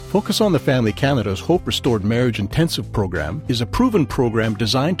Focus on the Family Canada's Hope Restored Marriage Intensive program is a proven program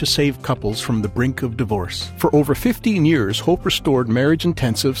designed to save couples from the brink of divorce. For over 15 years, Hope Restored Marriage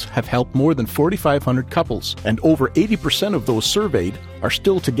Intensives have helped more than 4,500 couples, and over 80% of those surveyed are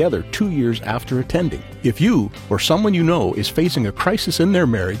still together 2 years after attending. If you or someone you know is facing a crisis in their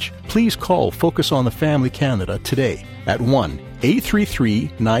marriage, please call Focus on the Family Canada today at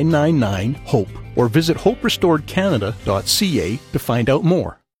 1-833-999-HOPE or visit hoperestoredcanada.ca to find out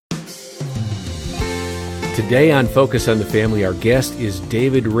more. Today on Focus on the Family, our guest is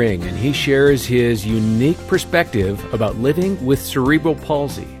David Ring, and he shares his unique perspective about living with cerebral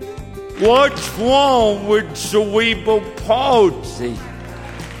palsy. What's wrong with cerebral palsy?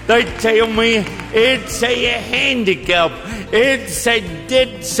 They tell me it's a handicap, it's a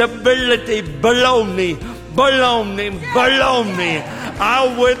disability. Baloney, baloney, baloney.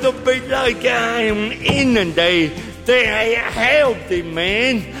 I'd rather be like I am inundated than a healthy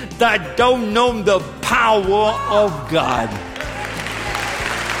man that don't know the power of God.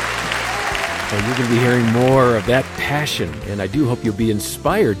 And you're going to be hearing more of that passion, and I do hope you'll be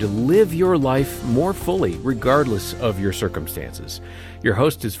inspired to live your life more fully, regardless of your circumstances. Your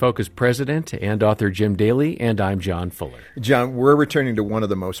host is Focus President and author Jim Daly, and I'm John Fuller. John, we're returning to one of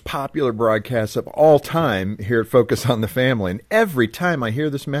the most popular broadcasts of all time here at Focus on the Family, and every time I hear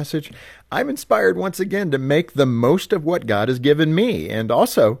this message, I'm inspired once again to make the most of what God has given me, and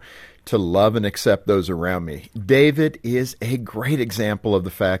also to love and accept those around me. David is a great example of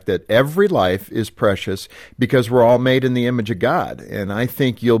the fact that every life is precious because we're all made in the image of God. And I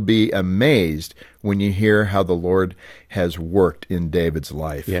think you'll be amazed when you hear how the Lord has worked in David's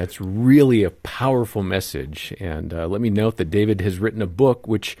life. Yeah, it's really a powerful message. And let me note that David has written a book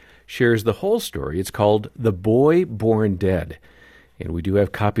which shares the whole story. It's called The Boy Born Dead. And we do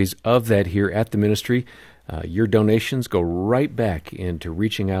have copies of that here at the ministry. Your donations go right back into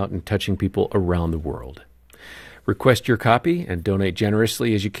reaching out and touching people around the world. Request your copy and donate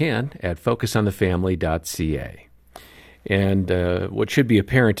generously as you can at focusonthefamily.ca. And what should be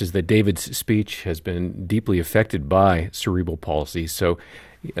apparent is that David's speech has been deeply affected by cerebral palsy, so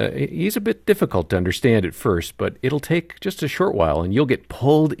he's a bit difficult to understand at first, but it'll take just a short while and you'll get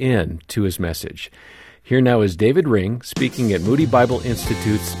pulled in to his message. Here now is David Ring speaking at Moody Bible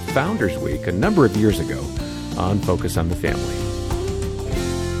Institute's Founders Week a number of years ago on Focus on the Family.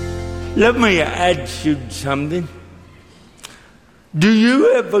 Let me ask you something. Do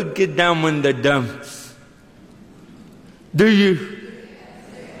you ever get down in the dumps? Do you?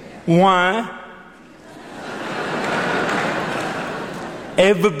 Why?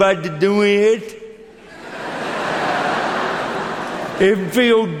 Everybody doing it? It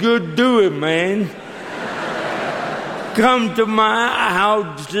feels good doing, man. Come to my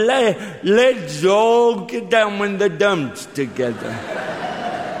house, let's all get down in the dumps together.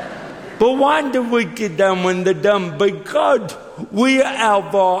 But why do we get down in the dumps? Because we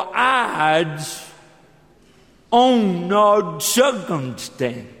have our eyes on our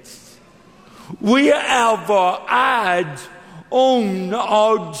circumstance. We have our eyes on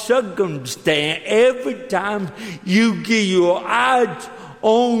our circumstance. Every time you get your eyes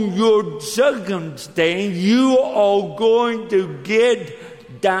on your circumstance, you are going to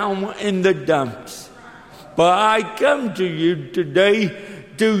get down in the dumps. But I come to you today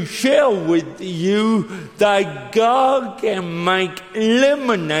to share with you that God can make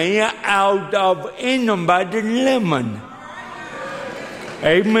lemonade out of anybody's lemon.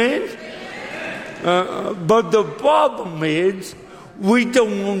 Amen? But the problem is, we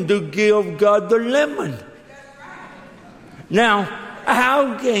don't want to give God the lemon. Now,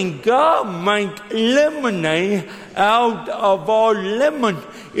 how can God make lemonade out of our lemon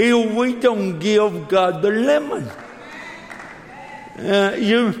if we don't give God the lemon?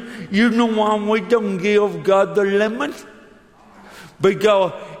 You know why we don't give God the lemon?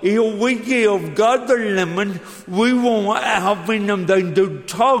 Because if we give God the lemon, we won't have anything to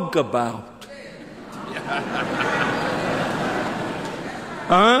talk about.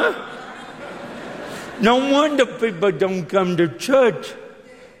 Huh? No wonder people don't come to church,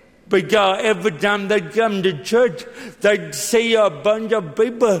 because every time they come to church, they see a bunch of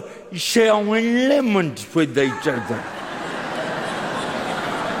people sharing lemons with each other.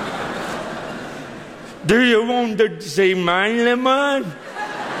 Do you want to see my lemon?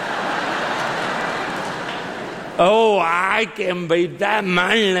 Oh, I can be that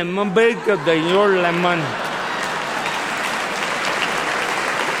my lemon bigger than your lemon.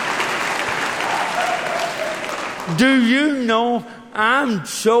 Do you know I'm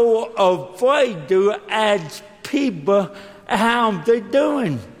so afraid to ask people how they're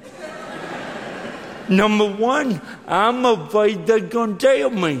doing? Number one, I'm afraid they're going to tell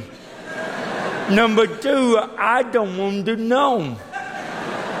me. Number two, I don't want to know.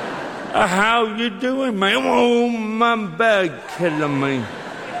 How you doing, man? Oh, my back killing me.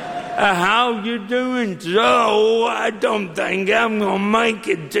 How you doing? Oh, I don't think I'm going to make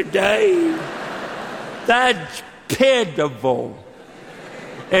it today. That's pitiful.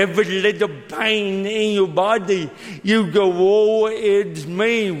 Every little pain in your body, you go, oh, it's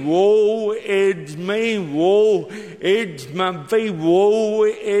me, whoa, it's me, whoa, it's my feet, whoa,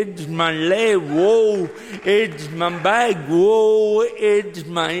 it's my leg, whoa, it's my back, whoa, it's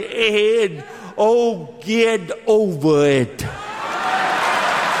my head. Oh, get over it.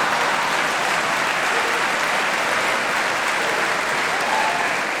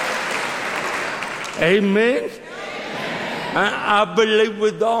 Amen? I believe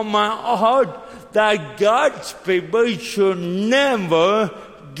with all my heart that God's people should never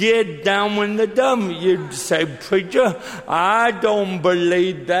get down in the dump. You'd say, preacher, I don't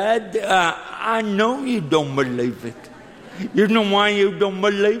believe that. I know you don't believe it. You know why you don't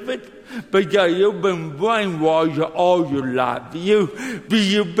believe it? Because you've been brainwashed all your life.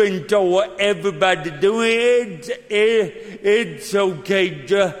 You've been told everybody do it. It's okay.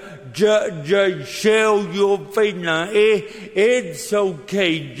 Just show your feeling. It's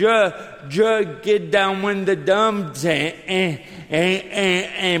okay. Just get down in the dumps and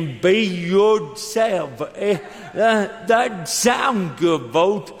be yourself. That sounds good,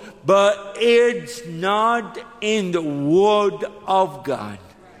 folks, but it's not in the Word of God.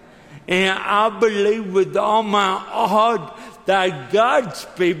 And I believe with all my heart that God's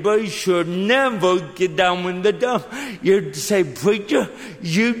people should never get down in the dump. You'd say, preacher,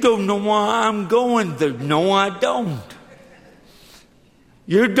 you don't know what I'm going through. No, I don't.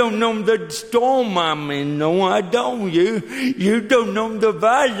 You don't know the storm I'm in. No, I don't. You don't know the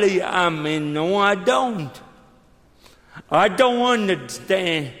valley I'm in. No, I don't. I don't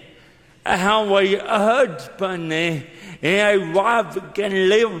understand how a husband and a wife can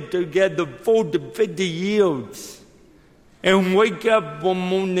live together 40, 50 years. And wake up one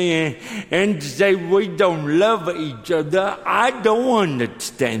morning and say we don't love each other. I don't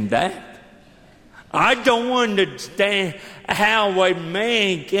understand that. I don't understand how a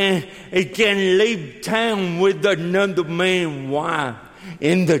man can leave town with another man's wife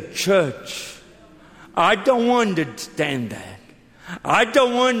in the church. I don't understand that. I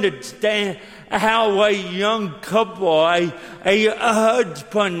don't understand how a young couple, a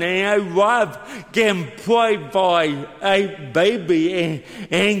husband and a wife can pray for a baby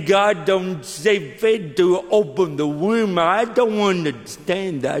and God don't see fit to open the womb. I don't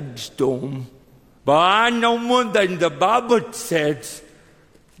understand that storm. But I know one thing the Bible says,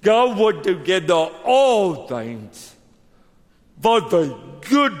 God will together all things for the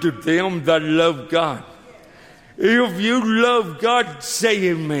good of them that love God. If you love God,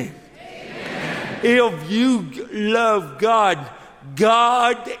 say amen. If you love God,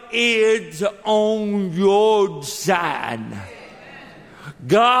 God is on your side.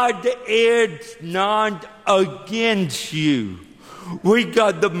 God is not against you. We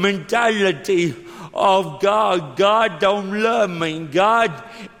got the mentality of God. God don't love me. God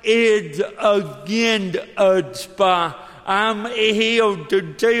is against us. But I'm here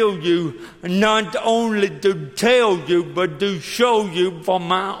to tell you, not only to tell you, but to show you from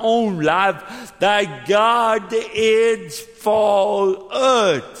my own life that God is for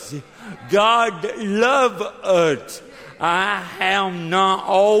us. God loves us. I have not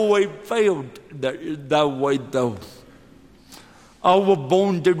always felt that way though. I was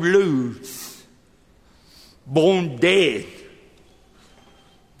born to lose, born dead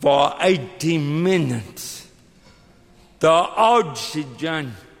for 18 minutes. The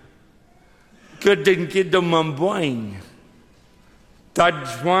oxygen couldn't get to my brain.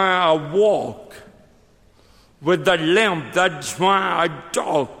 That's why I walk with a limp. That's why I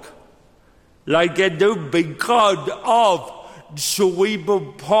talk like I do, because of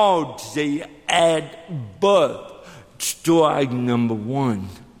cerebral palsy at birth. Strike number one.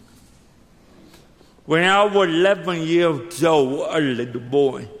 When I was 11 years old, a little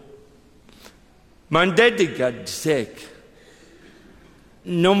boy, my daddy got sick.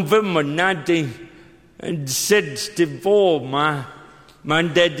 November 1964, my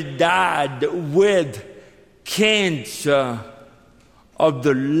daddy died with cancer of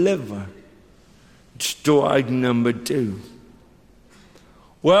the liver. Strike number two.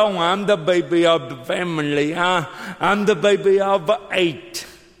 Well, I'm the baby of the family. I'm the baby of 8.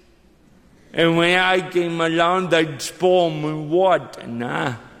 And when I came along, they spoiled me rotten.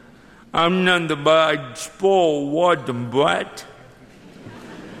 I'm not the bad spoiled rotten brat.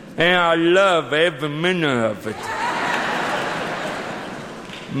 And I love every minute of it.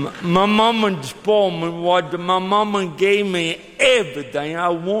 My mama spoiled me. My mama gave me everything I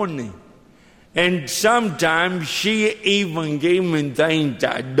wanted. And sometimes she even gave me things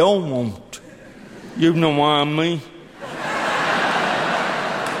I don't want. You know what I mean?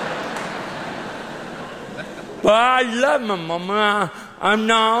 But I love my mama. I'm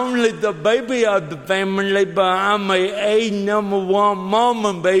not only the baby of the family, but I'm a number one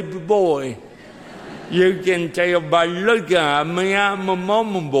mama baby boy. You can tell by looking at me, I'm a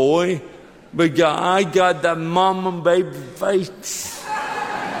mama boy, because I got that mama baby face.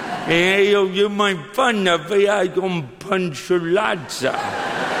 And you make fun of me, I'm going to punch your lights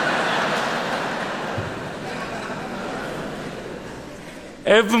out.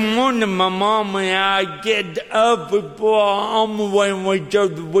 Every morning, my mom and I get up before I'm away with each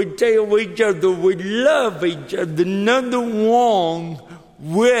other. We tell each other we love each other. Nothing wrong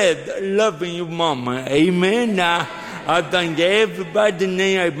with loving your mama. Amen. I think everybody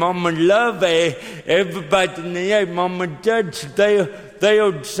needs mama love. Everybody needs mama touch.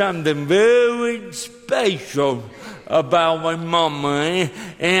 There's something very special about my mama,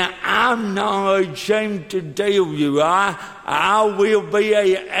 and I'm not ashamed to tell you, I will be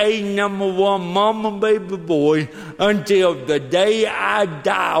a number one mama baby boy until the day I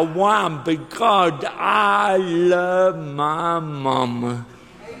die. Why? Because I love my mama.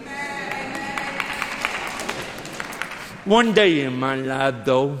 One day in my life,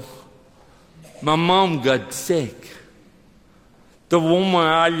 though, my mom got sick. The woman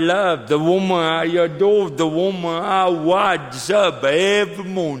I love, the woman I adore, the woman I watch up every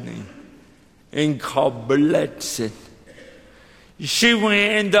morning and call blessed. She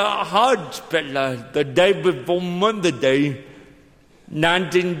went in the hospital the day before Mother's Day,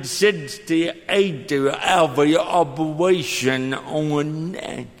 1968, to have an operation on her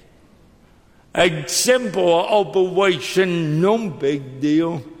neck. A simple operation, no big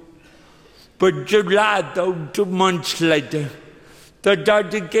deal. But July, though, 2 months later, the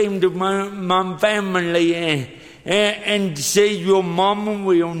doctor came to my family and said, your mama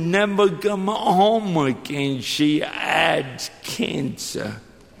will never come home again. She had cancer.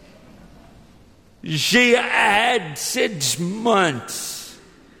 She had 6 months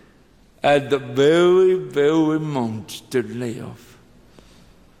at the very, very most to live.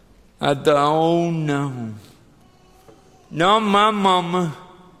 I thought, oh no, not my mama.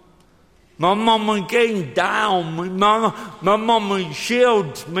 My mama can't die on me. My mama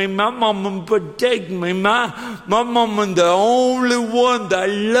shields me. My mama protects me. My mama the only one that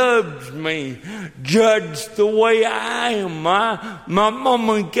loves me just the way I am. My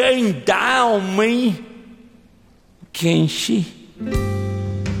mama can't die on me. Can she?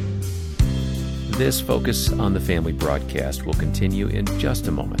 This Focus on the Family broadcast will continue in just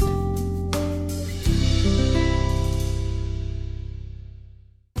a moment.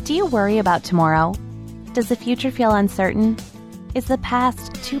 Do you worry about tomorrow? Does the future feel uncertain? Is the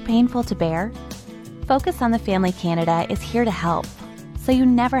past too painful to bear? Focus on the Family Canada is here to help, so you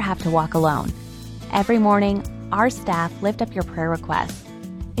never have to walk alone. Every morning, our staff lift up your prayer requests.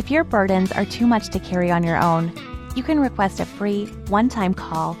 If your burdens are too much to carry on your own, you can request a free, one-time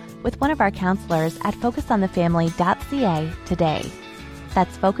call with one of our counselors at focusonthefamily.ca today.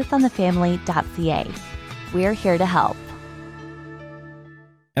 That's focusonthefamily.ca. We're here to help.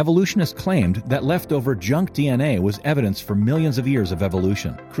 Evolutionists claimed that leftover junk DNA was evidence for millions of years of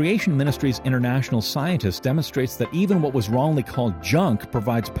evolution. Creation Ministries International scientist demonstrates that even what was wrongly called junk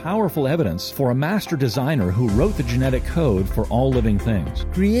provides powerful evidence for a master designer who wrote the genetic code for all living things.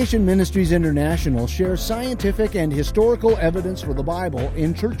 Creation Ministries International shares scientific and historical evidence for the Bible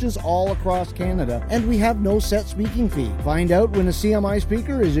in churches all across Canada, and we have no set speaking fee. Find out when a CMI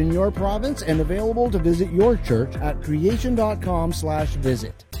speaker is in your province and available to visit your church at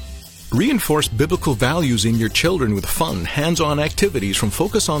creation.com/visit. Reinforce biblical values in your children with fun, hands-on activities from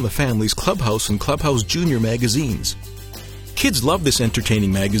Focus on the Family's Clubhouse and Clubhouse Junior magazines. Kids love this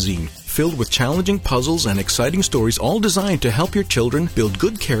entertaining magazine, filled with challenging puzzles and exciting stories, all designed to help your children build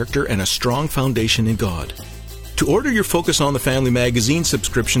good character and a strong foundation in God. To order your Focus on the Family magazine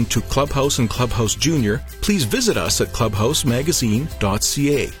subscription to Clubhouse and Clubhouse Junior, please visit us at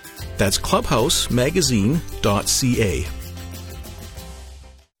clubhousemagazine.ca. That's clubhousemagazine.ca.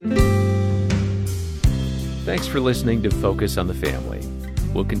 Thanks for listening to Focus on the Family.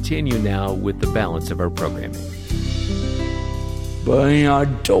 We'll continue now with the balance of our programming. By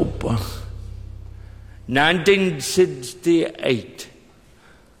October 1968,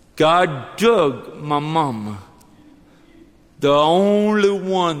 God took my mama, the only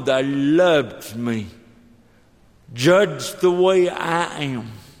one that loves me just the way I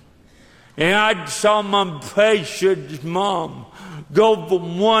am. And I saw my precious mom go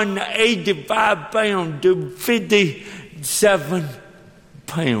from 185 pounds to 57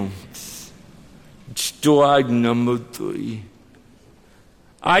 pounds. Strike number 3.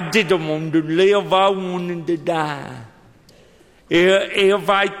 I didn't want to live, I wanted to die. If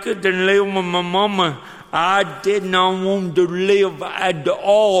I couldn't live with my mama, I did not want to live at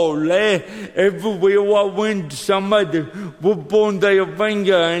all. Everywhere I went, somebody would point their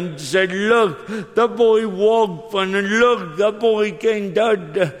finger and say, look, the boy walked funny. Look, the boy can't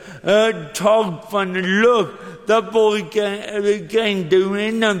talk funny. Look, the boy can't do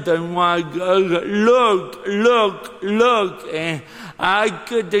anything like look. And I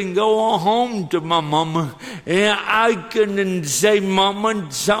couldn't go home to my mama. And I couldn't say,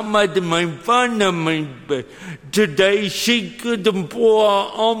 Mama, somebody made fun of me. But today she couldn't pour her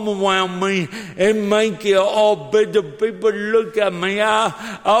arm around me and make it all better. People look at me.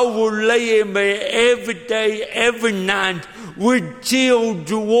 I would lay in bed every day, every night, with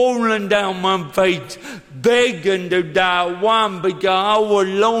tears rolling down my face, begging to die. One, because I was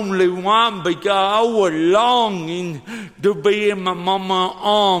lonely. One, because I was longing to be in my mama's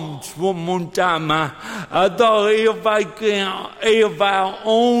arms one more time. I thought if I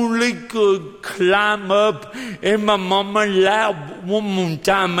only could climb up in my mama's lap one more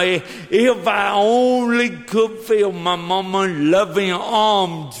time, if I only could feel my mama's loving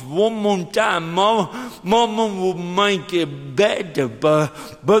arms one more time, Mama would make it better.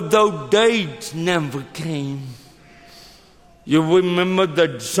 But those days never came. You remember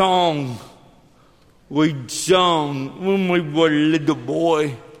that song we sung when we were a little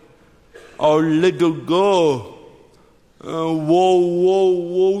boy or little girl?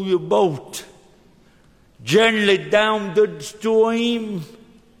 Row your boat gently down the stream.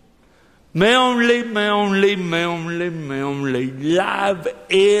 Merrily, life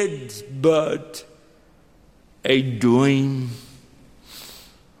is but a dream.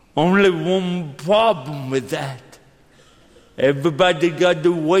 Only one problem with that. Everybody got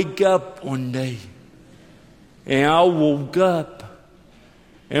to wake up one day. And I woke up.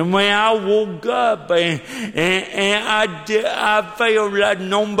 And when I woke up and I felt like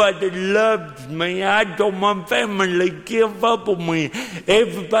nobody loved me, I told my family, give up on me.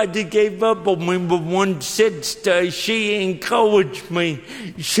 Everybody gave up on me, but one sister, she encouraged me.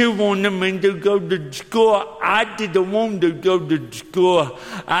 She wanted me to go to school. I didn't want to go to school.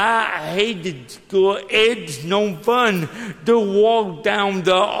 I hated school. It's no fun to walk down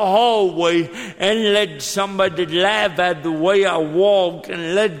the hallway and let somebody laugh at the way I walk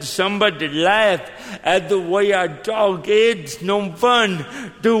and let somebody laugh at the way I talk. It's no fun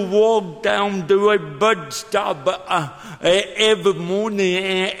to walk down to a bus stop every morning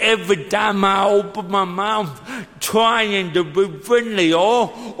and every time I open my mouth trying to be friendly.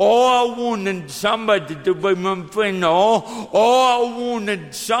 Or I wanted somebody to be my friend. Or I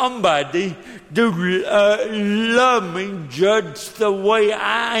wanted somebody to love me just the way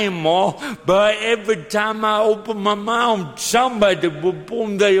I am. But every time I open my mouth, somebody will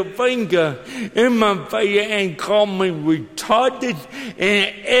point their finger in my face and call me retarded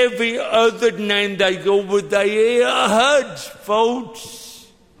and every other name they go with their ear hurts, folks.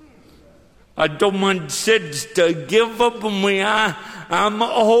 I told my sister, give up on me. I'm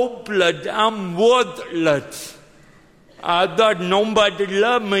hopeless. I'm worthless. I thought nobody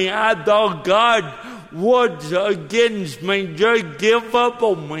loved me. I thought God was against me. Just give up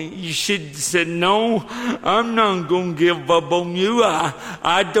on me. She said, no, I'm not going to give up on you.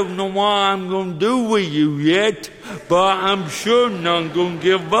 I don't know what I'm going to do with you yet, but I'm sure not going to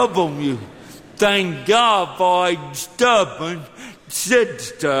give up on you. Thank God for a stubborn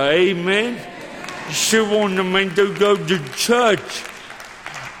sister. Amen. She wanted me to go to church.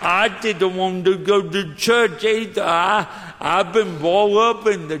 I didn't want to go to church either. I've been brought up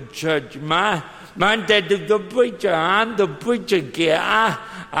in the church. My dad is the preacher. I'm the preacher kid.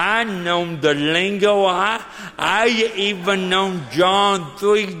 I know the lingo. I even know John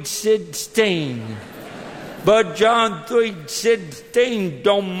 3:16. But John 3:16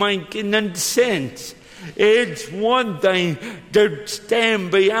 don't make any sense. It's one thing to stand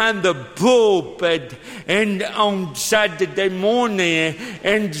behind the pulpit and on Saturday morning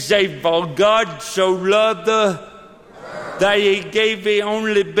and say, for God so loved the that He gave His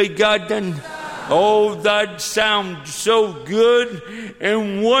only begotten. Oh, that sounds so good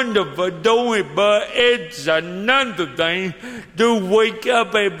and wonderful, don't it? But it's another thing to wake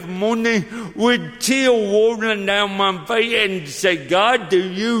up every morning with tears rolling down my face and say, God, do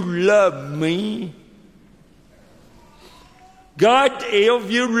you love me? God, if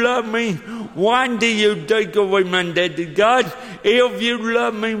you love me, why do you take away my daddy? God, if you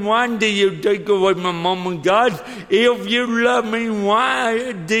love me, why do you take away my mama? God, if you love me,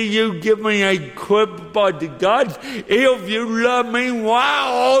 why do you give me a crippled body? God, if you love me,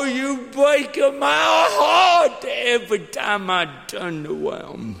 why are you breaking my heart every time I turn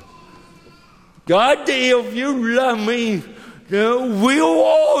around? God, if you love me, where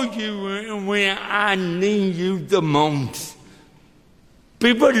are you when I need you the most?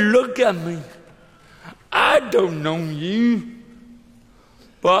 People look at me. I don't know you.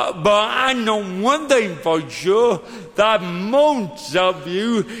 But I know one thing for sure, that most of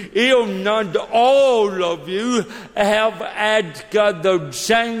you, if not all of you, have asked God the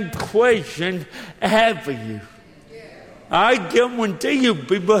same question, haven't you? I guarantee you,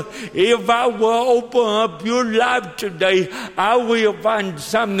 people, if I will open up your life today, I will find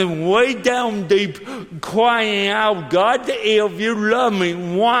something way down deep crying out, God, if you love me,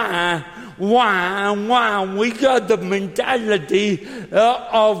 why? We got the mentality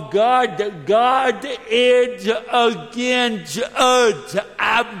of God. God is against us.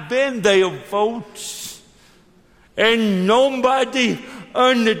 I've been there, folks. And nobody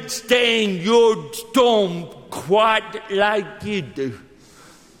understands your storm quite like you do.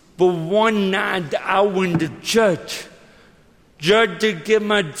 But one night I went to church just to get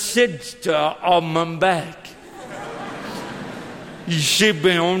my sister on my back. She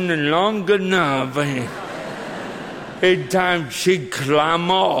been on it long enough. Every time she climb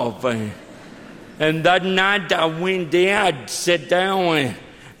off. And that night I went there, I'd sit down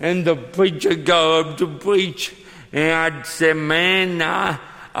and the preacher got up to preach. And I'd say, man,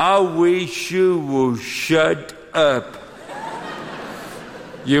 I wish you would shut up.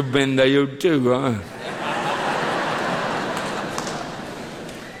 You've been there too, huh?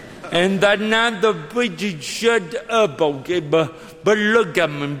 And that night the preacher shut up, okay? But look at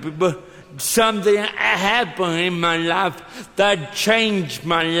me, people. Something happened in my life that changed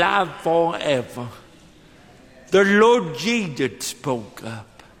my life forever. The Lord Jesus spoke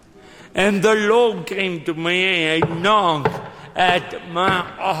up. And the Lord came to me and knocked at my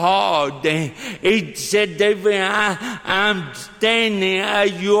heart. He said, David, I'm standing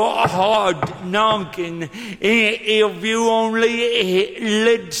at your heart knocking. If you only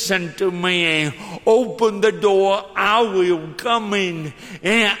listen to me and open the door, I will come in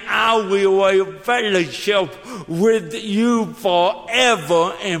and I will have fellowship with you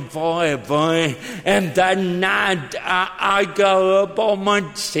forever and forever. And that night I got up on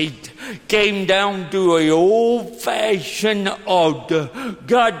my seat, came down to an old-fashioned altar,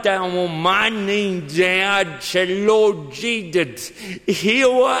 got down on my knees and I said, Lord Jesus, here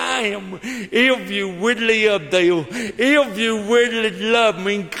I am. If you really are there, if you really love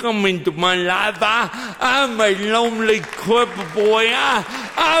me, come into my life. I'm a lonely crippled boy.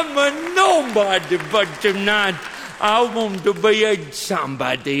 I'm a nobody, but tonight I want to be a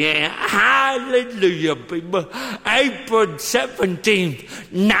somebody. Hallelujah, people. April 17th,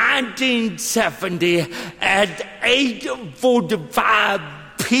 1970 at 8:45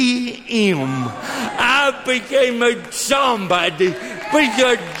 p.m. I became a somebody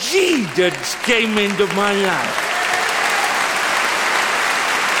because Jesus came into my life.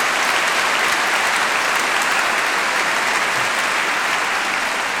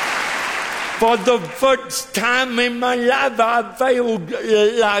 For the first time in my life, I felt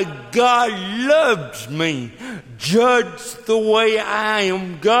like God loves me just the way I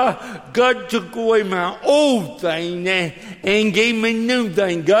am. God took away my old thing and gave me new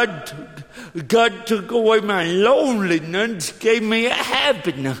thing. God took away my loneliness, gave me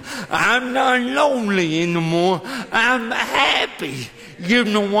happiness. I'm not lonely anymore. I'm happy. You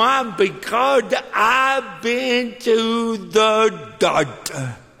know why? Because I've been to the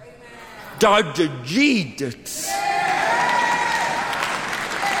doctor. Dr. Jesus.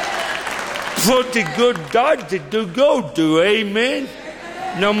 Pretty good doctor to go to, amen?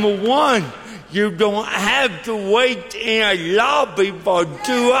 Number one, you don't have to wait in a lobby for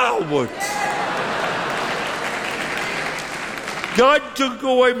 2 hours. God took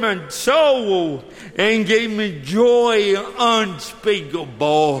away my sorrow and gave me joy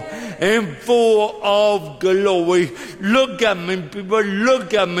unspeakable and full of glory. Look at me, people,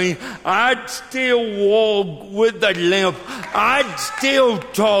 look at me. I'd still walk with a limp. I'd still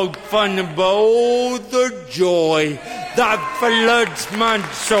talk funny, but oh, the joy that floods my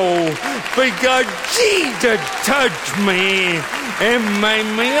soul because Jesus touched me and made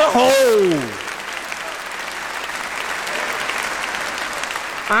me whole.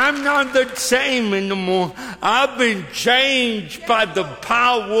 I'm not the same anymore. I've been changed by the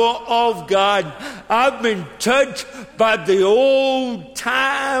power of God. I've been touched by the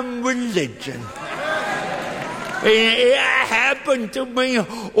old-time religion. It happened to me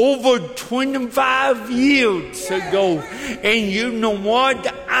over 25 years ago. And you know what?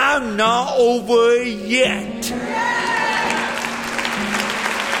 I'm not over it yet.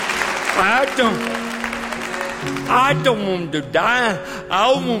 I don't want to die.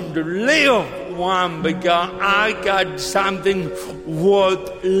 I want to live one because I got something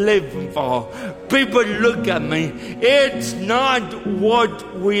worth living for. People look at me. It's not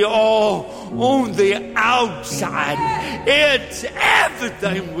what we are on the outside. It's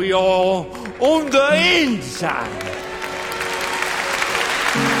everything we are on the inside.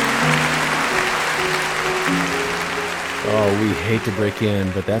 Oh, we hate to break in,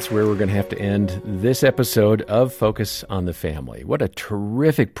 but that's where we're going to have to end this episode of Focus on the Family. What a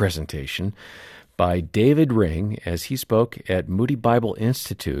terrific presentation by David Ring as he spoke at Moody Bible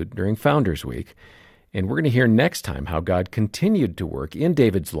Institute during Founders Week. And we're going to hear next time how God continued to work in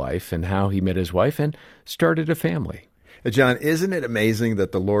David's life and how he met his wife and started a family. John, isn't it amazing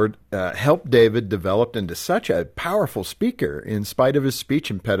that the Lord helped David develop into such a powerful speaker in spite of his speech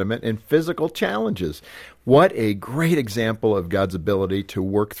impediment and physical challenges? What a great example of God's ability to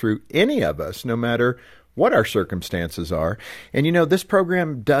work through any of us, no matter what our circumstances are. And you know, this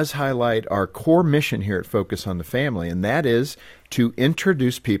program does highlight our core mission here at Focus on the Family, and that is to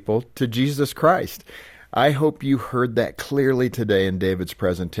introduce people to Jesus Christ. I hope you heard that clearly today in David's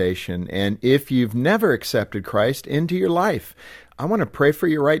presentation. And if you've never accepted Christ into your life, I want to pray for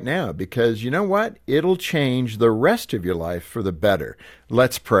you right now because you know what? It'll change the rest of your life for the better.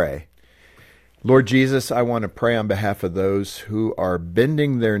 Let's pray. Lord Jesus, I want to pray on behalf of those who are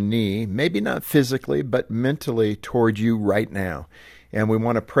bending their knee, maybe not physically, but mentally toward you right now. And we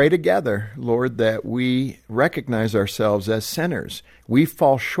want to pray together, Lord, that we recognize ourselves as sinners. We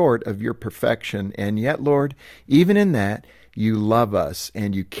fall short of your perfection, and yet, Lord, even in that, you love us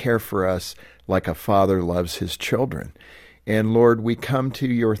and you care for us like a father loves his children. And Lord, we come to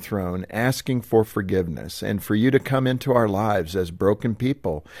your throne asking for forgiveness and for you to come into our lives as broken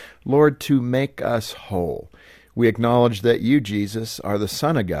people, Lord, to make us whole. We acknowledge that you, Jesus, are the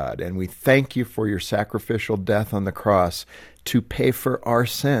Son of God, and we thank you for your sacrificial death on the cross to pay for our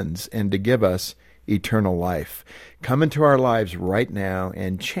sins and to give us eternal life. Come into our lives right now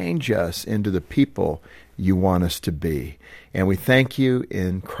and change us into the people you want us to be. And we thank you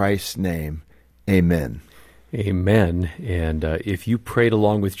in Christ's name. Amen. Amen. And if you prayed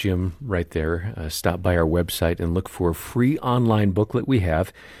along with Jim right there, stop by our website and look for a free online booklet we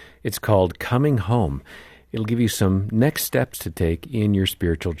have. It's called Coming Home. It'll give you some next steps to take in your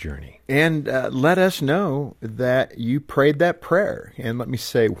spiritual journey. And let us know that you prayed that prayer. And let me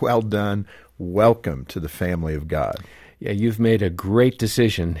say, well done. Welcome to the family of God. Yeah, you've made a great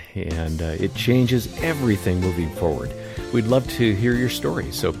decision, and it changes everything moving forward. We'd love to hear your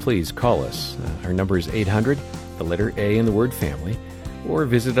story, so please call us. Our number is 800, the letter A in the word family, or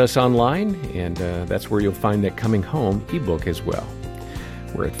visit us online, and that's where you'll find that Coming Home ebook as well.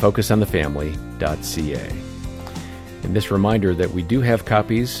 We're at focusonthefamily.ca. And this reminder that we do have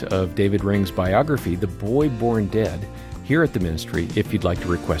copies of David Ring's biography, The Boy Born Dead, here at the ministry if you'd like to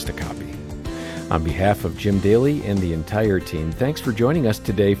request a copy. On behalf of Jim Daly and the entire team, thanks for joining us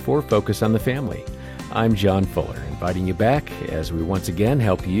today for Focus on the Family. I'm John Fuller, inviting you back as we once again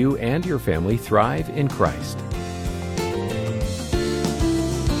help you and your family thrive in Christ.